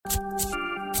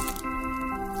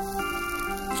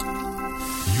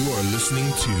You are listening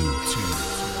to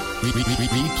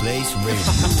Replace Radio.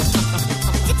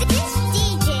 This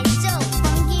DJ is so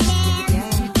funky, man.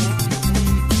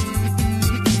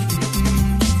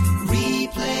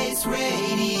 Replace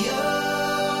Radio.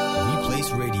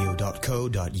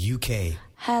 Replaceradio.co.uk.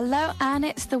 Hello, and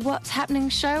it's the What's Happening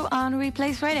show on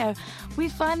Replace Radio. We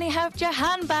finally have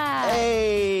Jahan back.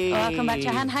 Hey! Welcome back,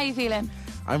 Jahan. How are you feeling?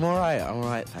 I'm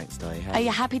alright, thanks, Dolly. Are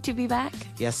you happy to be back?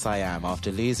 Yes, I am.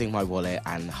 After losing my wallet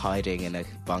and hiding in a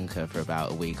bunker for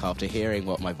about a week, after hearing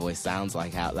what my voice sounds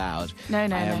like out loud, I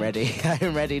am ready. I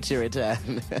am ready to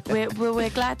return. We're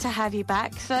glad to have you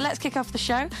back. So let's kick off the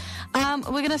show.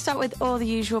 We're going to start with all the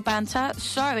usual banter.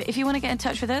 So if you want to get in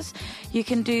touch with us, you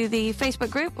can do the Facebook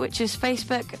group, which is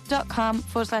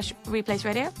facebook.com/Replace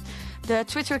Radio. The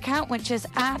Twitter account, which is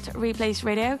 @Replace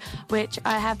Radio, which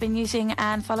I have been using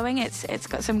and following. It's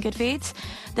got some good feeds.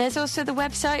 There's also the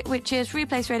website, which is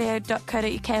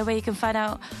replaceradio.co.uk, where you can find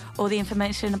out all the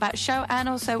information about the show and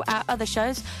also our other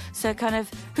shows. So kind of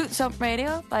Hoots Up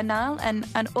Radio by Niall and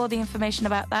all the information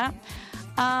about that.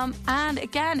 And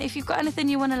again, if you've got anything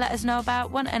you want to let us know about,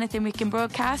 want anything we can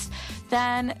broadcast,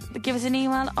 then give us an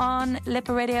email on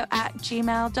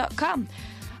liparadio@gmail.com.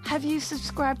 Have you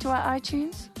subscribed to our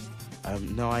iTunes?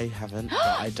 No, I haven't. But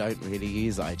I don't really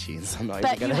use iTunes. I'm not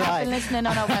But even you going to lie. have been listening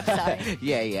on our website.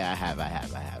 Yeah, I have.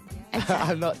 Exactly.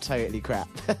 I'm not totally crap.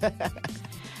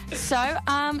 So,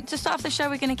 to start off the show,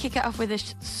 we're going to kick it off with a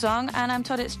song, and I'm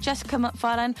told it's Jessica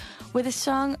McFarlane with the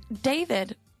song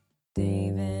David.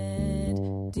 David,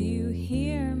 do you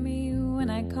hear me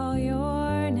when I call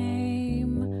your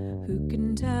name? Who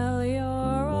can tell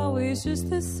you're always just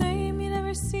the same? You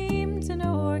never seem to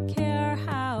know or care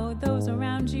how those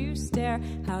around you stare,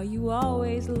 how you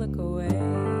always look away.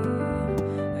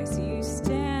 I see you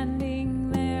standing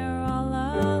there all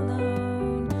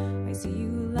alone. I see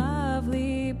you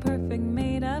lovely, perfect,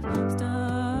 made of stone.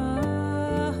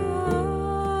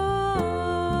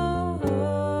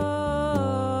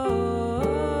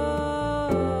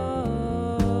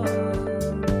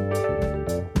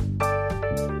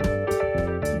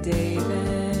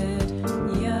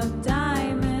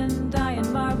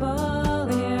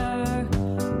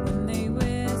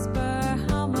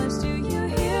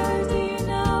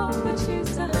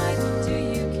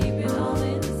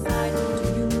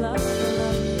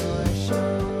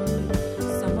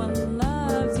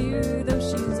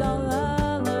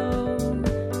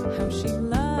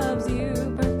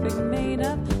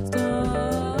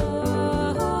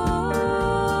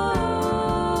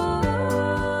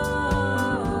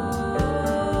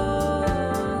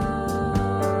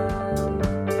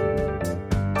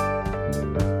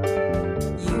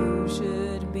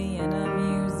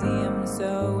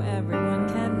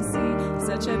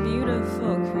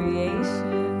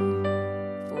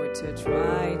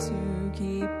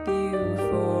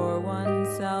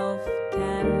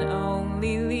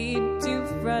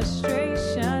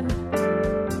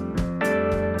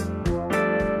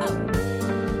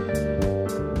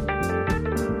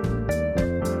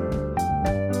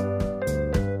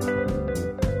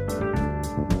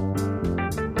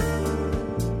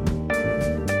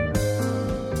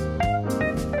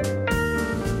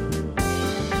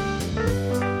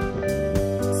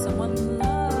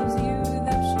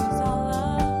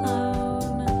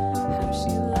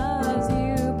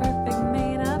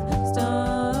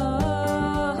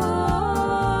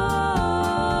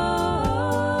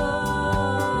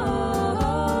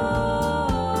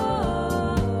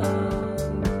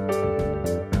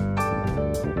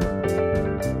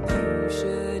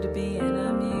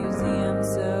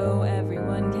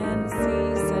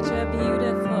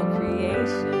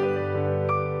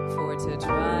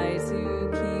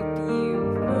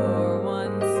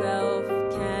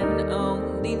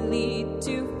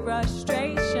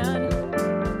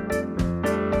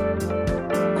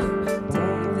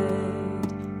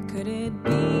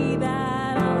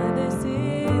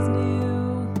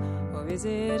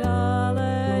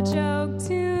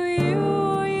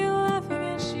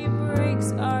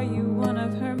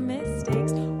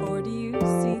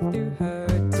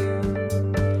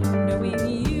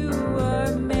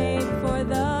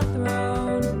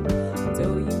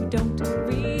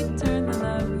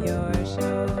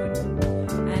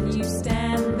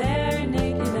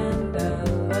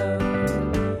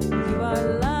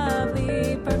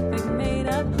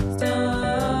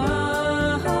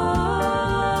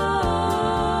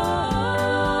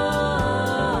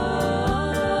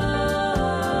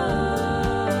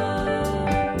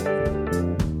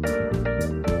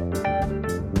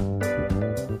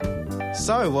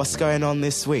 So, what's going on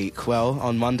this week? Well,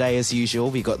 on Monday, as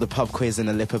usual, we got the pub quiz in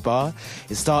the Lipper Bar.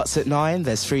 It starts at 9,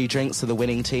 there's free drinks for the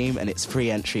winning team, and it's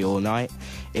free entry all night.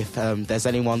 If there's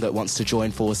anyone that wants to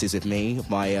join forces with me,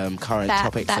 my current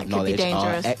topics of knowledge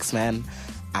are X-Men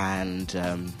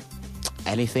and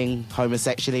anything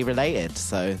homosexually related.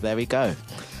 So, there we go.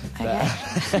 Okay.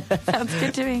 Sounds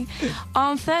good to me.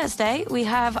 On Thursday, we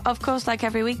have, of course, like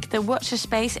every week, the Watch the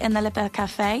Space in the Lipper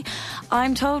Cafe.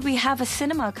 I'm told we have a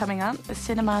cinema coming up, a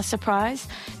cinema surprise.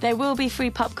 There will be free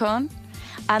popcorn,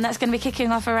 and that's going to be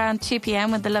kicking off around 2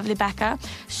 p.m. with the lovely Becca.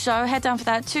 So head down for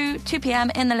that, 2 p.m.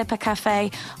 in the Lipper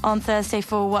Cafe on Thursday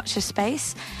for Watch the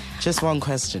Space. Just one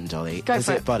question, Dolly. Go Is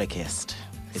for it it. Butterkissed?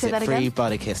 Is Say it that free again?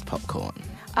 Butterkissed popcorn?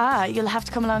 You'll have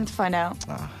to come along to find out.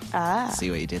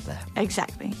 See what you did there.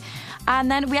 Exactly.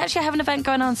 And then we actually have an event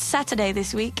going on Saturday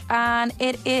this week, and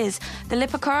it is the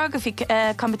Lipper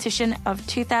Choreography Competition of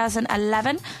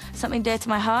 2011, something dear to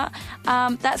my heart.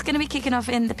 That's going to be kicking off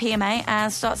in the PMA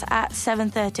and starts at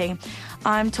 7:30.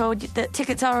 I'm told that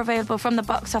tickets are available from the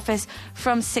box office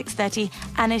from 6:30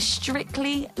 and is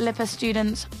strictly Lipper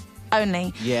students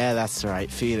only. Yeah, that's right.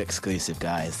 Feel exclusive,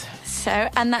 guys. So,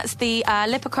 and that's the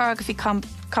Lipper Choreography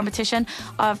competition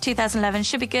of 2011.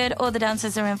 Should be good. All the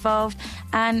dancers are involved,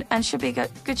 and should be a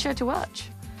good show to watch.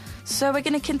 So we're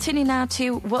going to continue now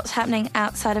to what's happening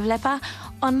outside of Lipper.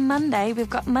 On Monday, we've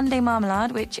got Monday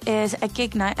Marmalade, which is a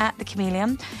gig night at the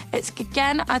Chameleon. It's,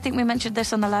 again, I think we mentioned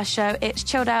this on the last show, it's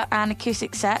chilled out and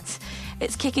acoustic sets.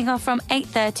 It's kicking off from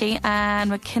 8:30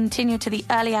 and will continue to the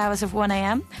early hours of 1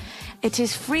 a.m. It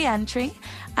is free entry,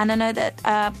 and I know that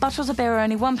bottles of beer are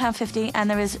only £1.50, and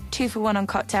there is 2 for 1 on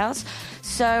cocktails.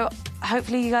 So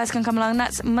hopefully you guys can come along.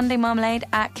 That's Monday Marmalade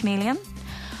at Chameleon.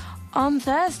 On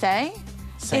Thursday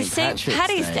is St.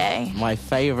 Paddy's Day. My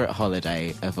favourite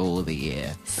holiday of all the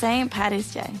year. St.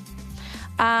 Paddy's Day.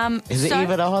 Is it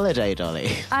even a holiday,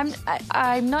 Dolly? I'm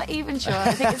not even sure.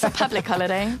 I think it's a public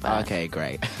holiday. But... Okay,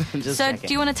 great. Just so checking.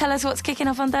 do you want to tell us what's kicking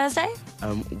off on Thursday?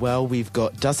 Well, we've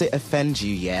got Does It Offend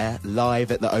You, Yeah?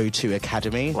 Live at the O2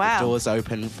 Academy. Wow. The doors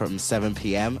open from 7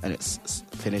 p.m. and it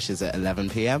finishes at 11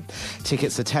 p.m.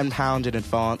 Tickets are £10 in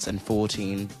advance and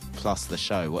 14 plus the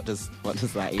show. What does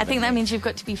that even I think that mean? means you've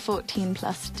got to be 14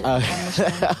 plus to on the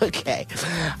show. Okay.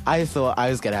 I thought I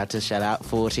was going to have to shell out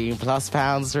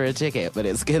 £14+ for a ticket, but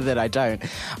it's good that I don't.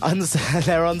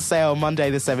 They're on sale Monday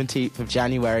the 17th of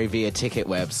January via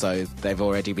TicketWeb, so they've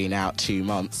already been out 2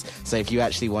 months. So if you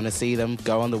actually want to see them,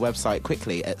 go on the website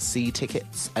quickly at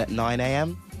C-Tickets at 9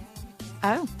 a.m.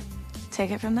 Oh,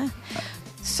 take it from there.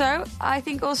 So I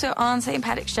think also on St.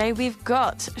 Patrick's Day, we've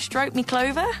got Stroke Me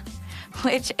Clover,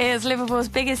 which is Liverpool's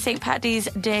biggest St. Paddy's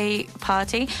Day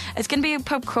party. It's going to be a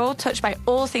pub crawl touched by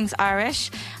all things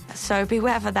Irish, so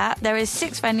beware for that. There is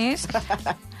 6 venues.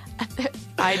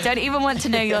 I don't even want to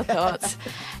know your thoughts.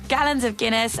 Gallons of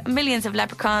Guinness, millions of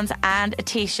leprechauns, and a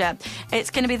T-shirt. It's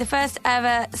going to be the first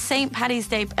ever St. Paddy's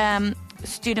Day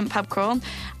student pub crawl,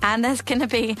 and there's going to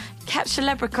be catch a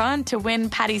leprechaun to win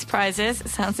Paddy's prizes.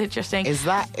 Sounds interesting.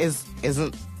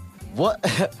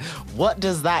 What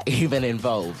does that even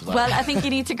involve? Like, well, I think you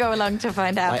need to go along to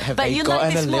find out. like, have but they you gotten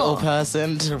like this a little more.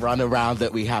 person to run around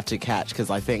that we have to catch? Because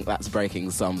I think that's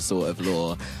breaking some sort of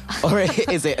law. Or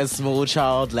is it a small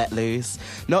child let loose?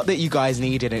 Not that you guys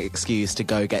needed an excuse to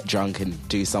go get drunk and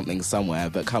do something somewhere,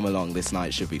 but come along, this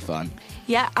night should be fun.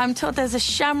 Yeah, I'm told there's a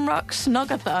Shamrock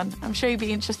Snogathon. I'm sure you'd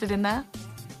be interested in that.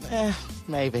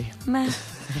 Maybe. Meh.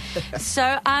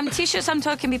 So, T-shirts I'm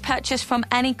told can be purchased from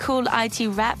any Cool IT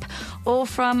rep or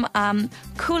from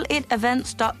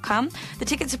coolitevents.com. The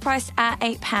tickets are priced at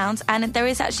 £8, and there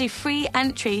is actually free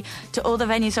entry to all the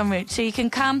venues en route. So you can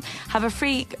come, have a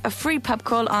free pub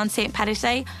crawl on St. Paddy's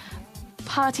Day,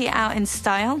 party out in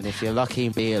style. And if you're Lucky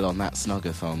Beale on that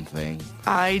Snogathon thing...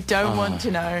 I don't want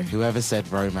to know. Whoever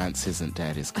said romance isn't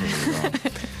dead is clearly wrong.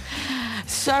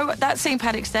 So that's St.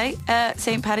 Paddy's Day.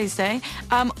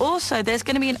 Also, there's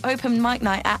going to be an open mic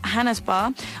night at Hannah's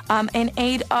Bar in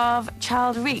aid of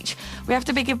Child Reach. We have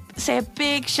to say a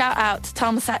big shout out to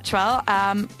Tom Satchwell,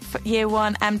 for Year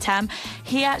 1 MTEM.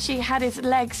 He actually had his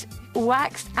legs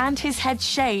waxed and his head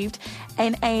shaved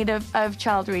in aid of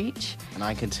Child Reach. And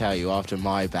I can tell you, after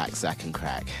my back sack and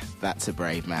crack, that's a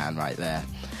brave man right there.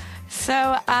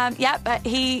 So, but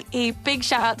he big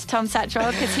shout out to Tom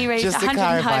Satchwell because he raised just to £105.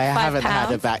 clarify, I haven't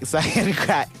had a back sack and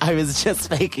crack. I was just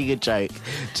making a joke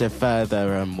to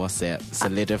further,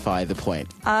 solidify the point.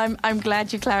 I'm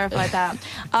glad you clarified that.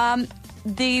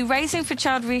 The Raising for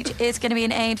Child Reach is going to be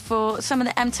an aid for some of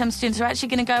the MTEM students who are actually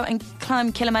going to go and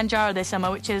climb Kilimanjaro this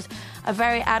summer, which is a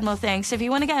very admirable thing. So if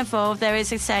you want to get involved, there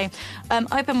is,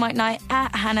 open mic night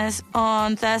at Hannah's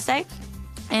on Thursday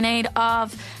in aid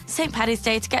of St. Paddy's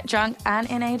Day to get drunk and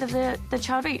in aid of the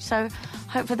Child Reach. So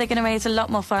hopefully they're going to raise a lot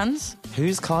more funds.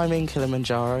 Who's climbing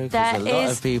Kilimanjaro? Because a There lot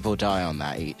is- of people die on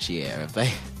that each year. Have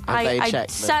they I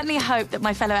checked? certainly hope that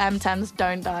my fellow M10s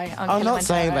don't die on I'm not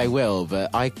saying Kilimanjaro. they will,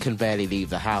 but I can barely leave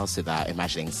the house without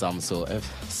imagining some sort of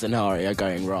scenario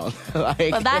going wrong. Like,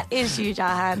 Well, that is you,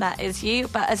 Jahan. That is you.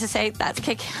 But as I say, that's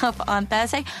kicking off on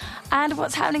Thursday. And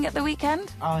what's happening at the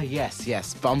weekend? Oh,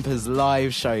 yes. Bumper's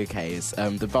live showcase.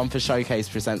 The Bumper Showcase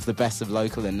presents the best of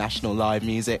local and national live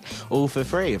music, all for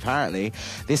free, apparently.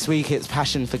 This week it's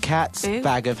Passion for Cats, Ooh.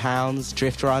 Bag of Hounds,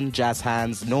 Drift Run, Jazz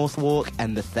Hands, North Walk,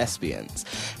 and The Thespians.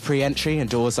 Free entry and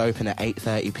doors open at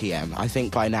 8:30 p.m. I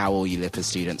think by now all you Lipper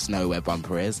students know where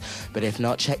Bumper is, but if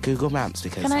not, check Google Maps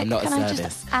because I'm not a can I service.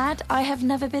 just add, I have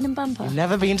never been in Bumper. You've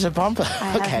never been to Bumper?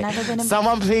 have Okay. never been in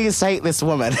Someone please take this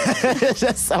woman.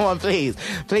 Just someone please.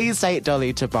 Please take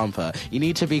Dolly to Bumper. You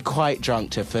need to be quite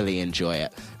drunk to fully enjoy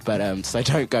it. But so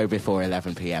don't go before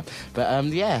 11 p.m. But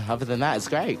yeah, other than that, it's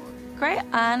great. Great.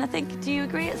 And I think, do you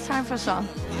agree it's time for a song?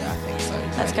 Yeah, I think so.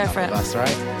 Let's go for it. That's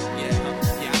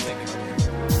right.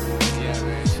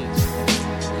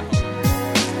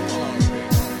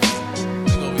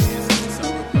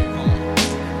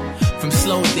 From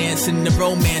slow dancing to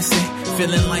romancing,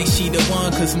 feeling like she the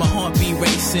one cause my heart be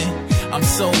racing. I'm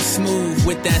so smooth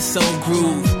with that soul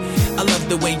groove. I love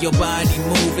the way your body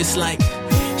move. It's like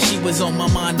she was on my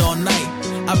mind all night.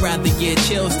 I'd rather get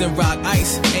chills than rock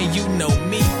ice, and you know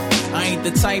me. I ain't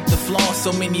the type to floss.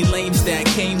 So many lames that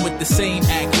came with the same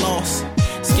act lost.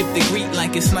 Skip the greet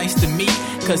like it's nice to meet,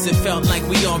 cause it felt like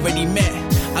we already met.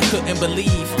 I couldn't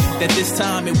believe that this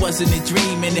time it wasn't a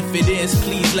dream, and if it is,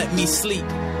 please let me sleep.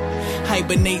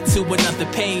 Hibernate to another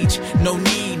page, no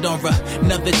need or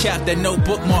another chapter, no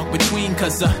bookmark between,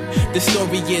 cause the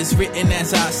story is written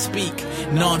as I speak.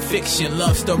 Non-fiction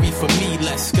love story for me,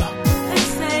 let's go.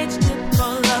 This age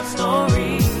typical love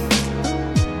story.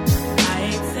 I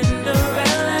ain't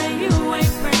Cinderella, you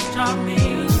ain't Prince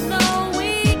Charming. No,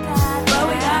 but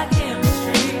we got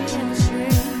chemistry,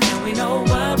 and we know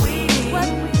what we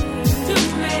need to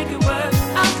make it work.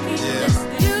 I'll keep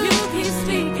listening, you keep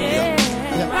speaking,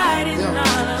 writing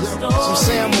our love story. Some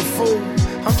say I'm a fool.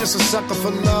 I'm just a sucker for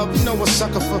love, you know a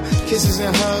sucker for kisses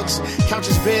and hugs.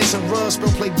 Couches, beds, and rugs, spill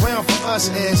playground for us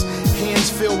as hands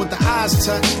filled with the eyes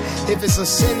touch. If it's a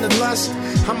sin to lust,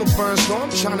 I'm a burn storm,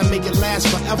 trying to make it last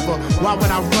forever. Why would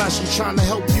I rush? I'm trying to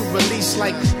help you release,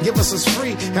 like give us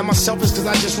free. Am I selfish cause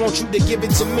I just want you to give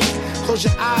it to me? Close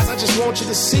your eyes, I just want you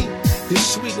to see. You're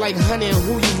sweet like honey and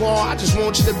who you are, I just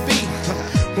want you to be.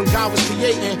 When God was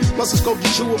creating, must have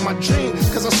sculpted you with my dream.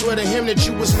 Cause I swear to him that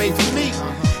you was made for me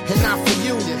and not for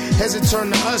you. As it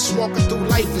turned to us, walking through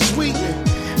life as we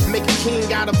make a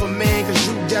king out of a man, cause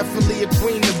you definitely a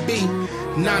queen to be.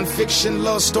 Non-fiction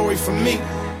love story for me.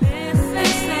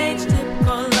 This age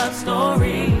typical love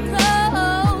story.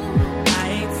 I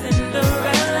ain't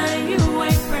Cinderella, you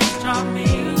ain't Prince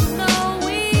Charming.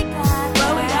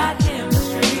 But we got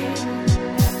chemistry,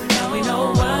 and we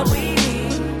know what we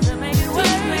need to make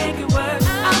it work.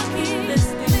 I'll keep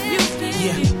listening, you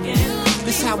keep speaking.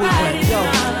 This how it went, yo.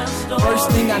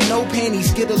 First thing I know,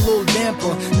 panties get a little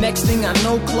damper. Next thing I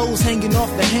know, clothes hanging off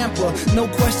the hamper. No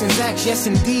questions asked, yes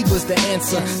indeed was the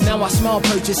answer. Now I small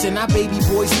purchase and I baby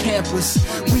boys Pampers.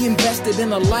 We invested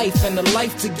in a life and a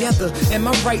life together. Am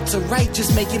I right to write?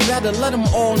 Just make it better. Let them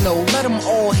all know, let them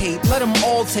all hate, let them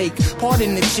all take part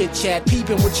in the chit chat.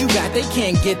 Peeping what you got, they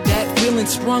can't get that. Feeling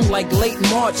sprung like late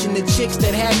March, and the chicks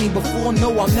that had me before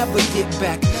know I'll never get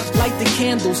back. Light the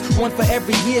candles, one for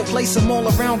every year. Place them all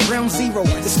around ground zero.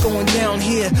 It's going down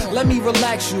here. Let me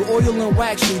relax you, oil and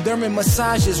wax you. Dermal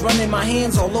massages, running my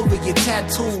hands all over your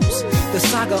tattoos. The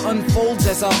saga unfolds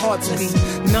as our hearts beat.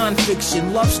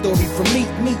 Non-fiction love story for me.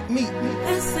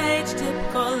 This age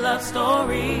typical love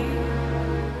story.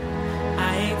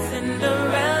 I ain't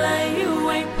Cinderella,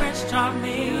 you ain't Prince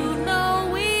Charming.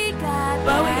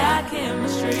 But we got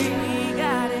chemistry,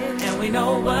 and we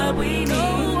know what we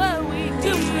need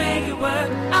to make it work.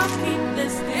 I'll keep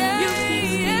listening, you keep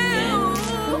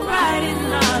speaking, writing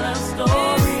our love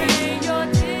story. Your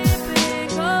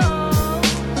typical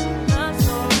love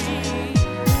story.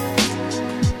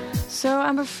 So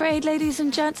I'm afraid, ladies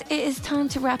and gents, it is time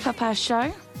to wrap up our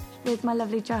show with my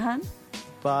lovely Jahan.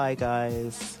 Bye,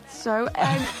 guys. So,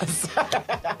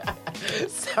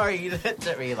 Sorry, you looked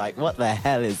at me like, what the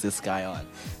hell is this guy on?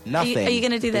 Nothing. Are you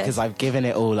gonna do this? Because I've given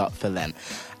it all up for Lent.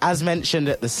 As mentioned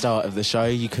at the start of the show,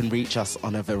 you can reach us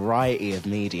on a variety of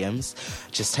mediums.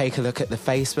 Just take a look at the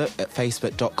Facebook at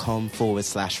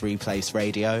facebook.com/Replace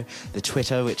Radio, the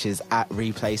Twitter, which is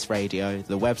 @Replace Radio,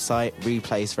 the website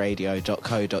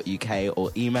replaceradio.co.uk,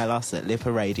 or email us at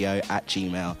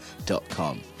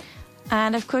liparadio@gmail.com.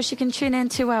 And of course, you can tune in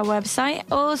to our website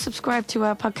or subscribe to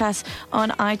our podcast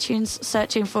on iTunes,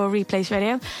 searching for Replace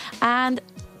Radio. And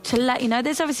to let you know,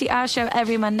 there's obviously our show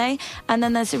every Monday, and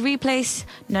then there's a Replace.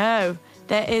 No,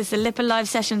 there is the Lipper Live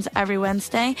sessions every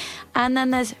Wednesday, and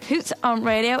then there's Hoots on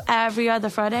Radio every other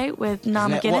Friday with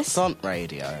Niall Isn't it McGuinness. What's on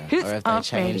Radio? Hoots or have they on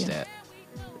changed Radio. it?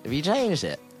 Have you changed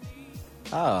it?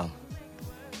 Oh.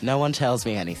 No one tells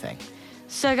me anything.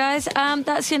 So, guys,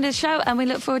 that's the end of the show, and we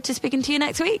look forward to speaking to you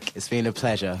next week. It's been a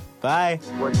pleasure. Bye.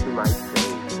 What you might say,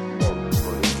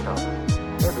 sensible is common.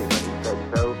 Everybody says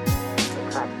so.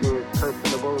 Attractive,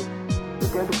 personable,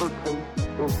 identical taste,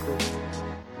 interest,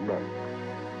 meant.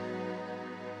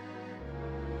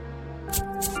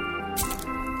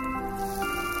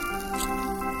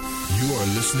 You are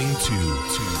listening to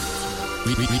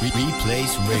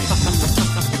Replace Radio.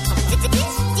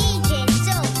 This DJ is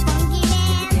so funky,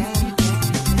 man.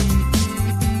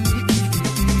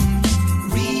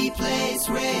 Replace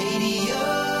Radio.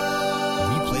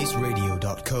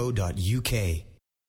 Replaceradio.co.uk.